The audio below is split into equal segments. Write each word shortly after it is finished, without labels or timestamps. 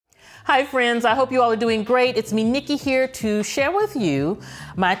Hi friends, I hope you all are doing great. It's me, Nikki, here to share with you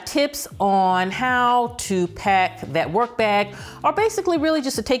my tips on how to pack that work bag, or basically really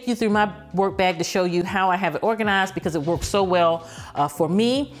just to take you through my work bag to show you how I have it organized because it works so well for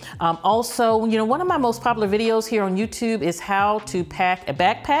me. Also, one of my most popular videos here on YouTube is how to pack a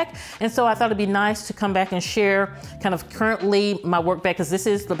backpack. And so I thought it'd be nice to come back and share kind of currently my work bag, because this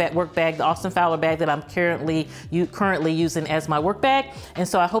is the work bag, the Austin Fowler bag that I'm currently using as my work bag. And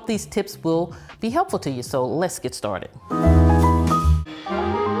so I hope these tips will be helpful to you. So let's get started.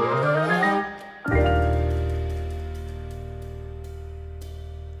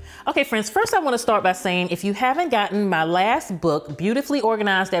 Okay, friends, first I want to start by saying if you haven't gotten my last book, Beautifully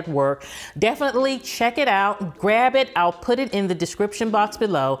Organized at Work, definitely check it out, grab it. I'll put it in the description box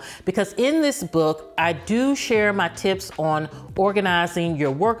below, because in this book, I do share my tips on organizing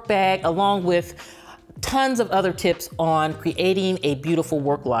your work bag along with tons of other tips on creating a beautiful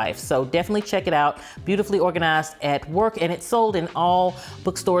work life. So definitely check it out, Beautifully Organized at Work, and it's sold in all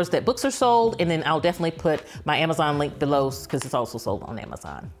bookstores that books are sold, and then I'll definitely put my Amazon link below because it's also sold on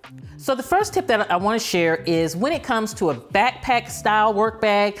Amazon. So the first tip that I want to share is when it comes to a backpack style work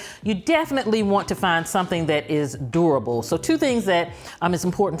bag, you definitely want to find something that is durable. So two things that is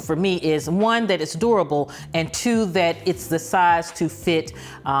important for me is one, that it's durable, and two, that it's the size to fit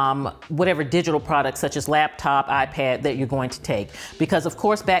whatever digital products such as laptop, iPad that you're going to take. Because of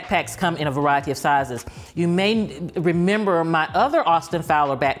course backpacks come in a variety of sizes. You may remember my other Austin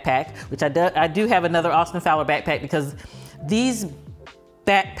Fowler backpack, which I do have another Austin Fowler backpack, because these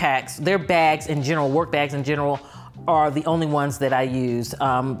backpacks, their bags in general, work bags in general, are the only ones that I use.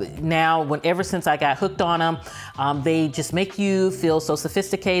 Now, ever since I got hooked on them, they just make you feel so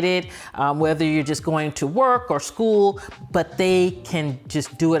sophisticated, whether you're just going to work or school, but they can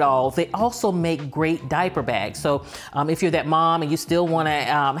just do it all. They also make great diaper bags. So if you're that mom and you still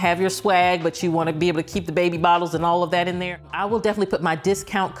wanna have your swag, but you wanna be able to keep the baby bottles and all of that in there, I will definitely put my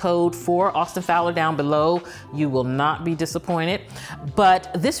discount code for Austin Fowler down below. You will not be disappointed.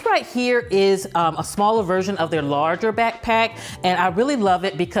 But this right here is a smaller version of their larger backpack, and I really love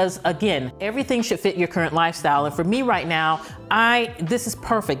it because, again, everything should fit your current lifestyle. And for me right now, this is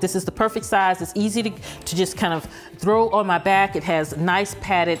perfect. This is the perfect size. It's easy to just kind of throw on my back. It has nice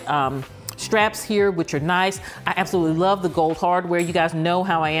padded straps here, which are nice. I absolutely love the gold hardware. You guys know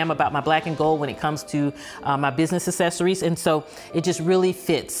how I am about my black and gold when it comes to my business accessories, and so it just really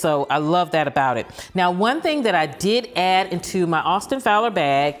fits. So I love that about it. Now, one thing that I did add into my Austin Fowler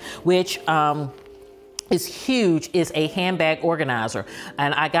bag, which is huge, is a handbag organizer.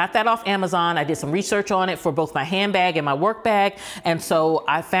 And I got that off Amazon. I did some research on it for both my handbag and my work bag. And so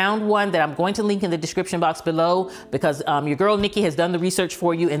I found one that I'm going to link in the description box below, because your girl Nikki has done the research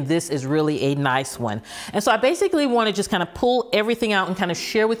for you, and this is really a nice one. And so I basically want to just kind of pull everything out and kind of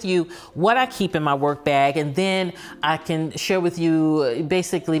share with you what I keep in my work bag. And then I can share with you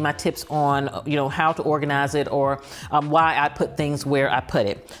basically my tips on, how to organize it, or why I put things where I put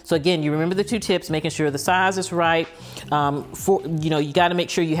it. So again, you remember the two tips: making sure the size is right. You got to make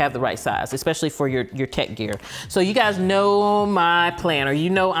sure you have the right size, especially for your tech gear. So you guys know my planner.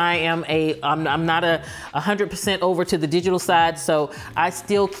 I'm not 100% over to the digital side, so I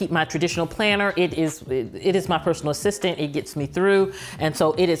still keep my traditional planner. It is my personal assistant. It gets me through, and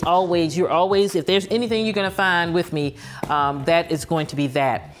so it is always, if there's anything you're going to find with me, that is going to be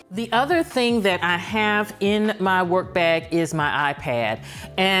that. The other thing that I have in my work bag is my iPad,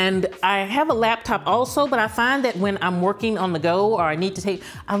 and I have a laptop also, but I find that when I'm working on the go, or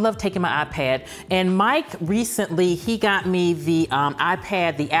I love taking my iPad. And Mike recently, he got me the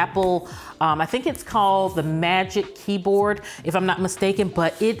iPad, the Apple, I think it's called the Magic Keyboard, if I'm not mistaken,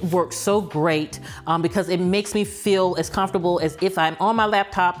 but it works so great because it makes me feel as comfortable as if I'm on my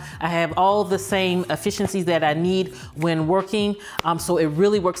laptop. I have all the same efficiencies that I need when working, so it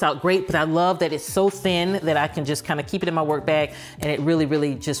really works out great. But I love that it's so thin that I can just kind of keep it in my work bag, and it really,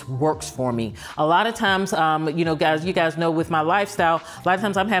 really just works for me. A lot of times, you guys know with my lifestyle, a lot of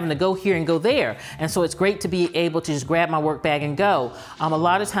times I'm having to go here and go there, and so it's great to be able to just grab my work bag and go. A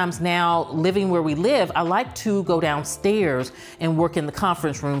lot of times now, living where we live, I like to go downstairs and work in the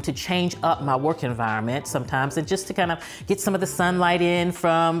conference room to change up my work environment sometimes, and just to kind of get some of the sunlight in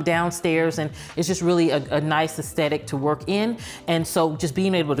from downstairs, and it's just really a nice aesthetic to work in. And so just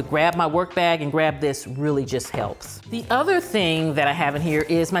being able to grab my work bag and grab this really just helps. The other thing that I have in here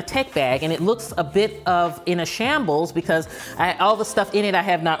is my tech bag, and it looks a bit in a shambles because all the stuff in it I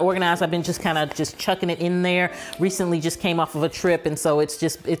have not organized. I've been just chucking it in there. Recently just came off of a trip, and so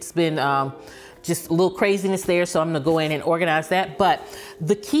it's been just a little craziness there, so I'm gonna go in and organize that. But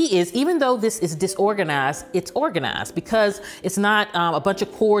the key is, even though this is disorganized, it's organized because it's not a bunch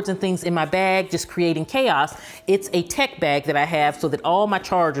of cords and things in my bag just creating chaos. It's a tech bag that I have so that all my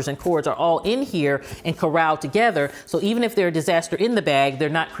chargers and cords are all in here and corralled together. So even if there's a disaster in the bag, they're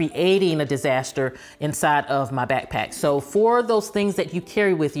not creating a disaster inside of my backpack. So for those things that you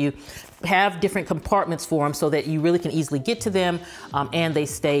carry with you, have different compartments for them so that you really can easily get to them, and they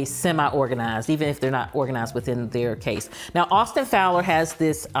stay semi-organized, even if they're not organized within their case. Now, Austin Fowler has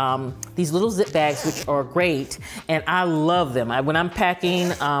this, these little zip bags, which are great, and I love them. When I'm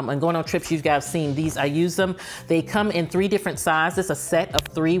packing and going on trips, you guys have seen these, I use them. They come in 3 different sizes, a set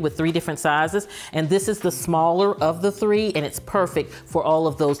of 3 with 3 different sizes, and this is the smaller of the 3, and it's perfect for all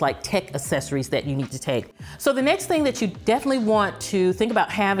of those like tech accessories that you need to take. So the next thing that you definitely want to think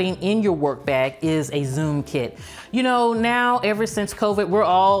about having in your work bag is a Zoom kit. You know, now ever since COVID, we're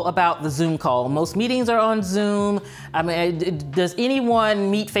all about the Zoom call. Most meetings are on Zoom. I mean, does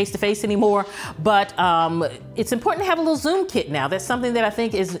anyone meet face to face anymore? But it's important to have a little Zoom kit now. That's something that I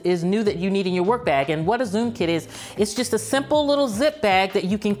think is new that you need in your work bag. And what a Zoom kit is, it's just a simple little zip bag that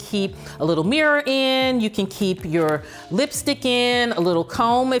you can keep a little mirror in, you can keep your lipstick in, a little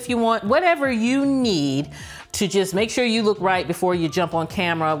comb if you want, whatever you need to just make sure you look right before you jump on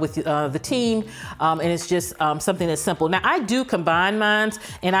camera with the team. And it's just something that's simple. Now I do combine mines,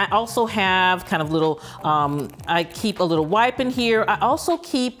 and I also have kind of little, I keep a little wipe in here. I also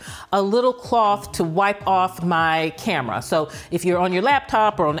keep a little cloth to wipe off my camera. So if you're on your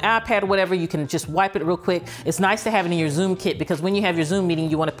laptop or on an iPad or whatever, you can just wipe it real quick. It's nice to have it in your Zoom kit because when you have your Zoom meeting,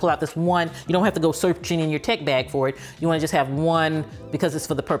 you want to pull out this one. You don't have to go searching in your tech bag for it. You want to just have one because it's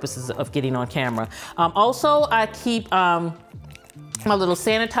for the purposes of getting on camera. Also, I keep my little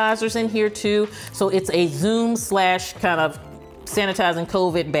sanitizers in here too. So it's a Zoom / kind of sanitizing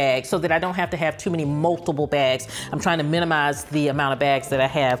COVID bag so that I don't have to have too many multiple bags. I'm trying to minimize the amount of bags that I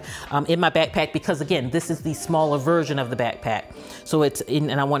have in my backpack because again, this is the smaller version of the backpack. So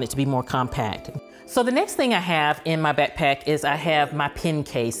and I want it to be more compact. So the next thing I have in my backpack is I have my pen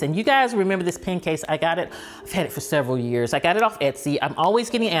case. And you guys remember this pen case? I got it, I've had it for several years. I got it off Etsy. I'm always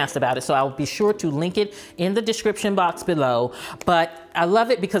getting asked about it, so I'll be sure to link it in the description box below. But I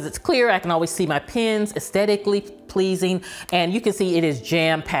love it because it's clear. I can always see my pens, aesthetically pleasing, and you can see it is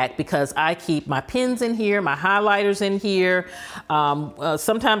jam-packed because I keep my pens in here, my highlighters in here.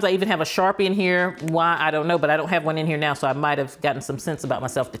 Sometimes I even have a Sharpie in here. Why, I don't know, but I don't have one in here now, so I might have gotten some sense about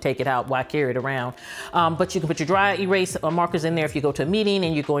myself to take it out. Why carry it around? But you can put your dry erase markers in there if you go to a meeting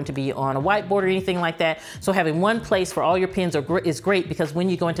and you're going to be on a whiteboard or anything like that. So having one place for all your pens is great because when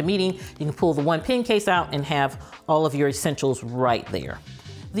you go into a meeting, you can pull the one pen case out and have all of your essentials right there.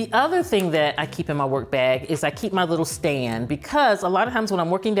 The other thing that I keep in my work bag is I keep my little stand because a lot of times when I'm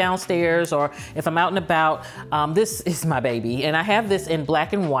working downstairs or if I'm out and about, this is my baby. And I have this in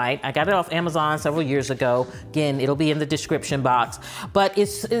black and white. I got it off Amazon several years ago. Again, it'll be in the description box. But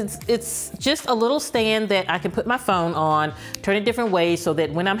it's just a little stand that I can put my phone on, turn it different ways so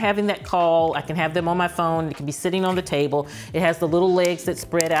that when I'm having that call, I can have them on my phone. It can be sitting on the table. It has the little legs that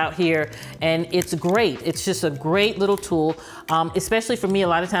spread out here. And it's great. It's just a great little tool, especially for me. A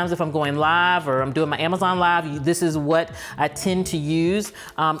lot of times if I'm going live or I'm doing my Amazon live, this is what I tend to use.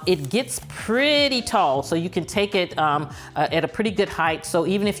 It gets pretty tall, so you can take it at a pretty good height. So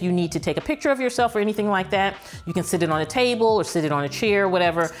even if you need to take a picture of yourself or anything like that, you can sit it on a table or sit it on a chair,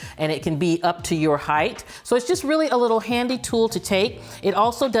 whatever, and it can be up to your height. So it's just really a little handy tool to take. It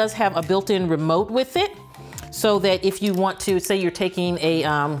also does have a built-in remote with it, so that if you want to, say you're taking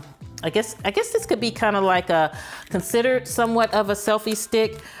a, I guess this could be kind of like considered somewhat of a selfie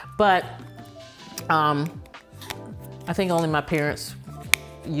stick, but I think only my parents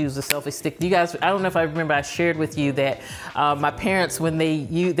use a selfie stick. You guys, I don't know if I remember I shared with you that my parents, when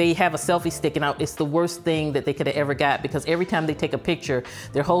they have a selfie stick, and it's the worst thing that they could have ever got because every time they take a picture,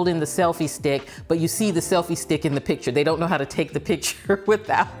 they're holding the selfie stick, but you see the selfie stick in the picture. They don't know how to take the picture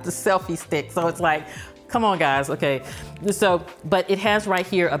without the selfie stick. So it's like, come on guys, okay. So, but it has right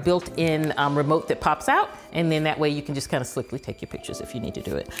here a built-in remote that pops out, and then that way you can just kind of slickly take your pictures if you need to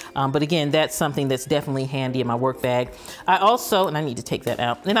do it. But again, that's something that's definitely handy in my work bag. I also, and I need to take that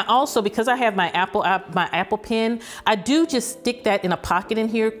out, and I also, because I have my Apple Pen, I do just stick that in a pocket in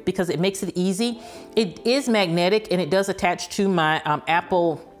here because it makes it easy. It is magnetic and it does attach to my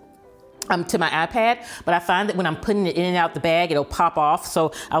to my iPad, but I find that when I'm putting it in and out the bag, it'll pop off.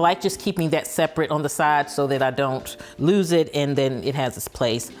 So I like just keeping that separate on the side so that I don't lose it, and then it has its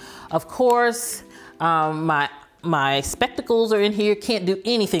place. Of course, my My spectacles are in here. Can't do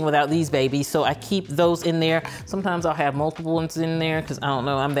anything without these babies, so I keep those in there. Sometimes I'll have multiple ones in there because I don't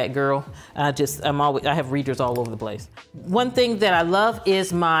know, I'm that girl. I have readers all over the place. One thing that I love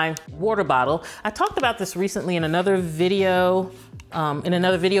is my water bottle. I talked about this recently in another video,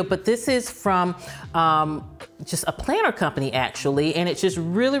 but this is from just a planner company actually, and it's just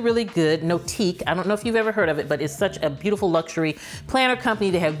really, really good. Notique, I don't know if you've ever heard of it, but it's such a beautiful luxury planner company.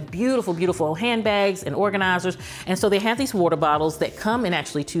 They have beautiful, beautiful handbags and organizers, and so they have these water bottles that come in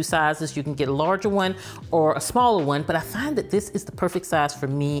actually 2 sizes. You can get a larger one or a smaller one, but I find that this is the perfect size for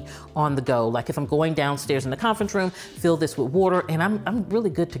me on the go. Like if I'm going downstairs in the conference room, fill this with water, and I'm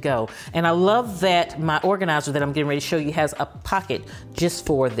really good to go. And I love that my organizer that I'm getting ready to show you has a pocket just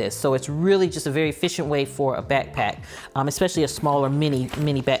for this. So it's really just a very efficient way for a backpack, especially a smaller mini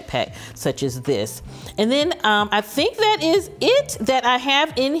backpack such as this. And then I think that is it that I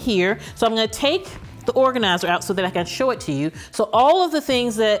have in here. So I'm going to take the organizer out so that I can show it to you. So all of the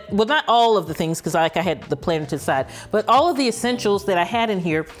things that, well, not all of the things because I had the planner to the side, but all of the essentials that I had in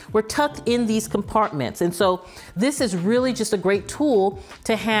here were tucked in these compartments. And so this is really just a great tool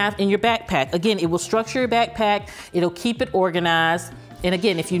to have in your backpack. Again, it will structure your backpack. It'll keep it organized. And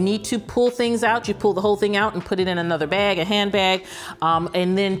again, if you need to pull things out, you pull the whole thing out and put it in another bag, a handbag.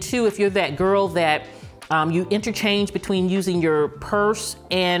 And then too, if you're that girl that you interchange between using your purse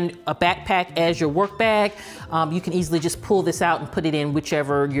and a backpack as your work bag, you can easily just pull this out and put it in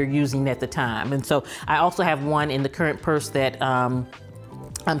whichever you're using at the time. And so I also have one in the current purse that I'm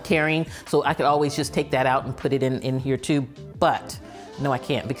carrying, so I could always just take that out and put it in here too. But no, I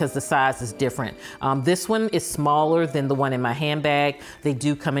can't because the size is different. This one is smaller than the one in my handbag. They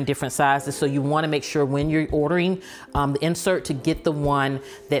do come in different sizes, so you want to make sure when you're ordering the insert to get the one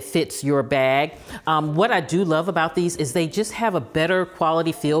that fits your bag. What I do love about these is they just have a better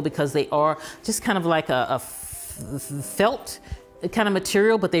quality feel because they are just kind of like a felt kind of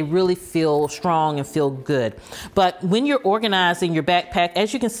material, but they really feel strong and feel good. But when you're organizing your backpack,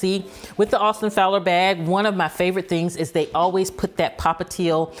 as you can see with the Austin Fowler bag, one of my favorite things is they always put that Papa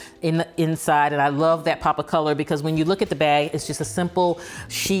teal in the inside, and I love that Papa color because when you look at the bag, it's just a simple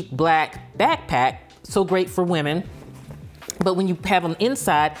chic black backpack, so great for women. But when you have on the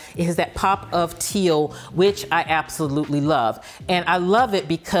inside, it has that pop of teal, which I absolutely love. And I love it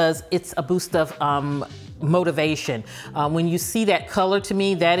because it's a boost of motivation. When you see that color, to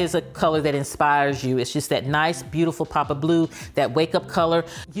me, that is a color that inspires you. It's just that nice, beautiful pop of blue, that wake up color.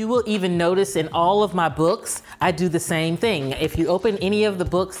 You will even notice in all of my books, I do the same thing. If you open any of the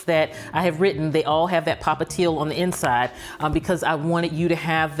books that I have written, they all have that pop of teal on the inside because I wanted you to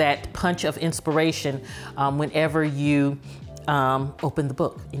have that punch of inspiration whenever you open the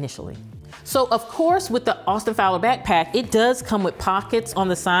book initially. So of course, with the Austin Fowler backpack, it does come with pockets on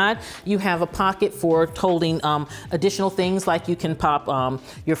the side. You have a pocket for holding additional things, like you can pop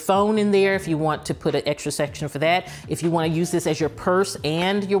your phone in there if you want to put an extra section for that. If you want to use this as your purse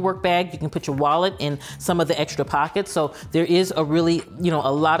and your work bag, you can put your wallet in some of the extra pockets. So there is a really,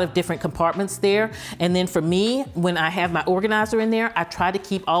 a lot of different compartments there. And then for me, when I have my organizer in there, I try to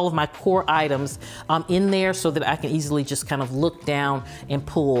keep all of my core items in there so that I can easily just kind of look down and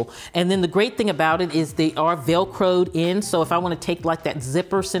pull. And then the great thing about it is they are Velcroed in, so if I want to take like that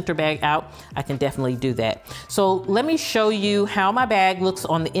zipper center bag out, I can definitely do that. So let me show you how my bag looks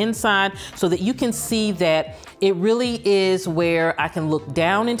on the inside so that you can see that it really is where I can look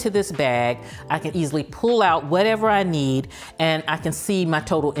down into this bag, I can easily pull out whatever I need, and I can see my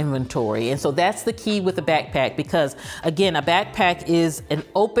total inventory. And so that's the key with a backpack, because again, a backpack is an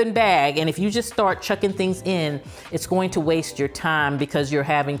open bag, and if you just start chucking things in, it's going to waste your time because you're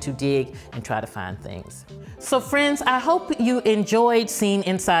having to dig and try to find things. So friends, I hope you enjoyed seeing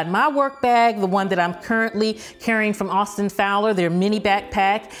inside my work bag, the one that I'm currently carrying from Austin Fowler, their mini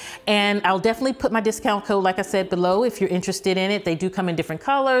backpack. And I'll definitely put my discount code, like I said, below if you're interested in it. They do come in different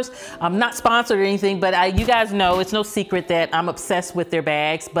colors. I'm not sponsored or anything, but you guys know, it's no secret that I'm obsessed with their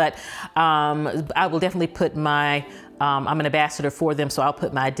bags, but I will definitely put my I'm an ambassador for them, so I'll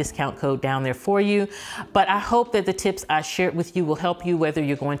put my discount code down there for you. But I hope that the tips I shared with you will help you whether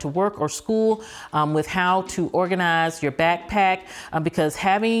you're going to work or school with how to organize your backpack, because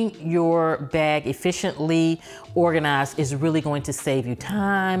having your bag efficiently organized is really going to save you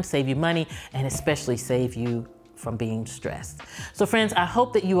time, save you money, and especially save you from being stressed. So friends, I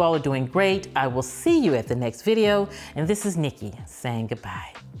hope that you all are doing great. I will see you at the next video. And this is Nikki saying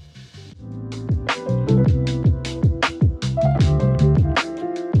goodbye.